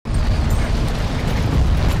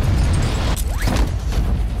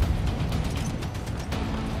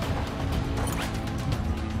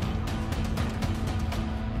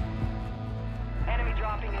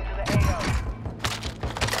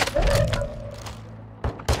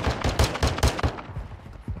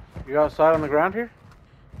You outside on the ground here?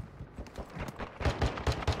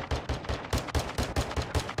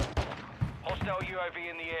 Hostile UAV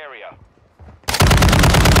in the area.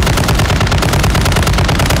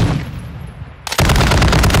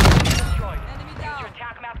 Destroyed. Enemy Use down. your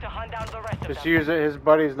attack map to hunt down the rest of Just them. use it. His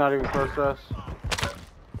buddy's not even close to us.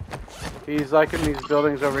 He's like in these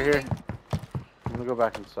buildings over here. I'm gonna go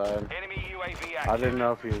back inside. Enemy UAV active. I didn't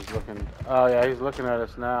know if he was looking. Oh yeah, he's looking at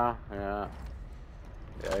us now. Yeah.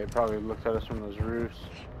 Yeah, he probably looked at us from those roofs.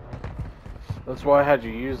 That's why I had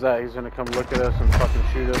you use that. He's gonna come look at us and fucking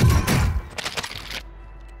shoot us.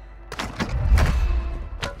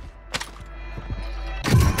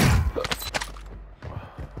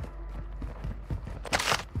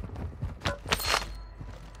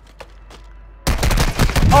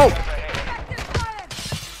 Oh! Effective fire.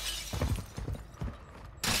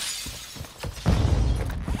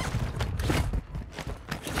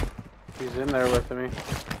 He's in there with me.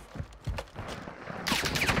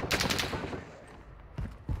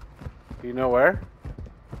 You know where?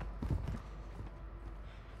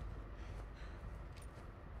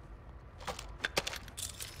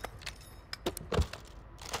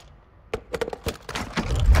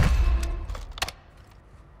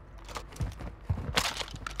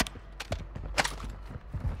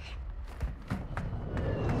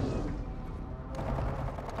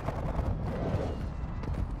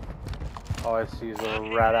 All I see is a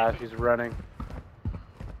little rat ass. He's running.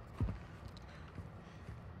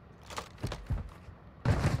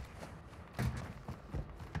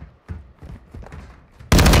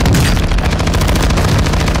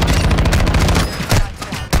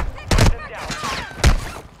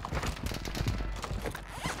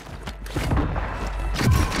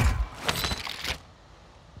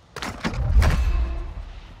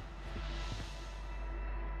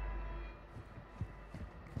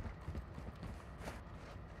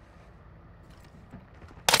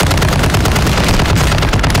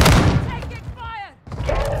 Taking fire.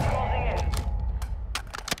 Gas is closing in.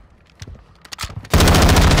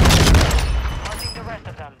 Hunting the rest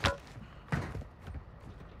of them.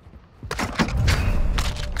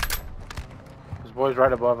 This boy's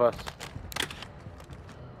right above us.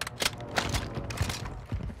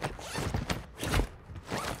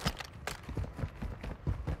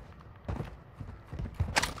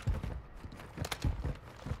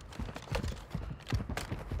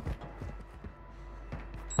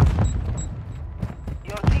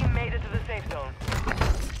 Your team made it to the safe zone.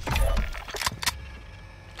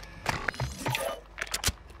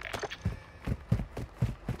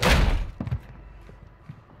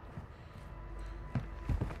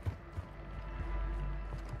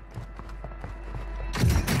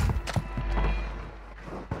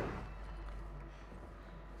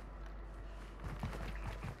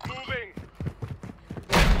 Moving.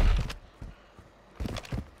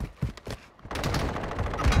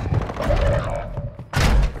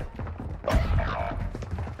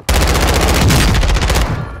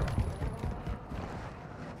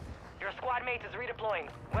 Your squad mate is redeploying.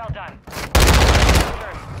 Well done.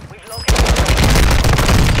 We've located.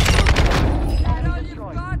 Is that all you've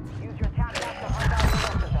got?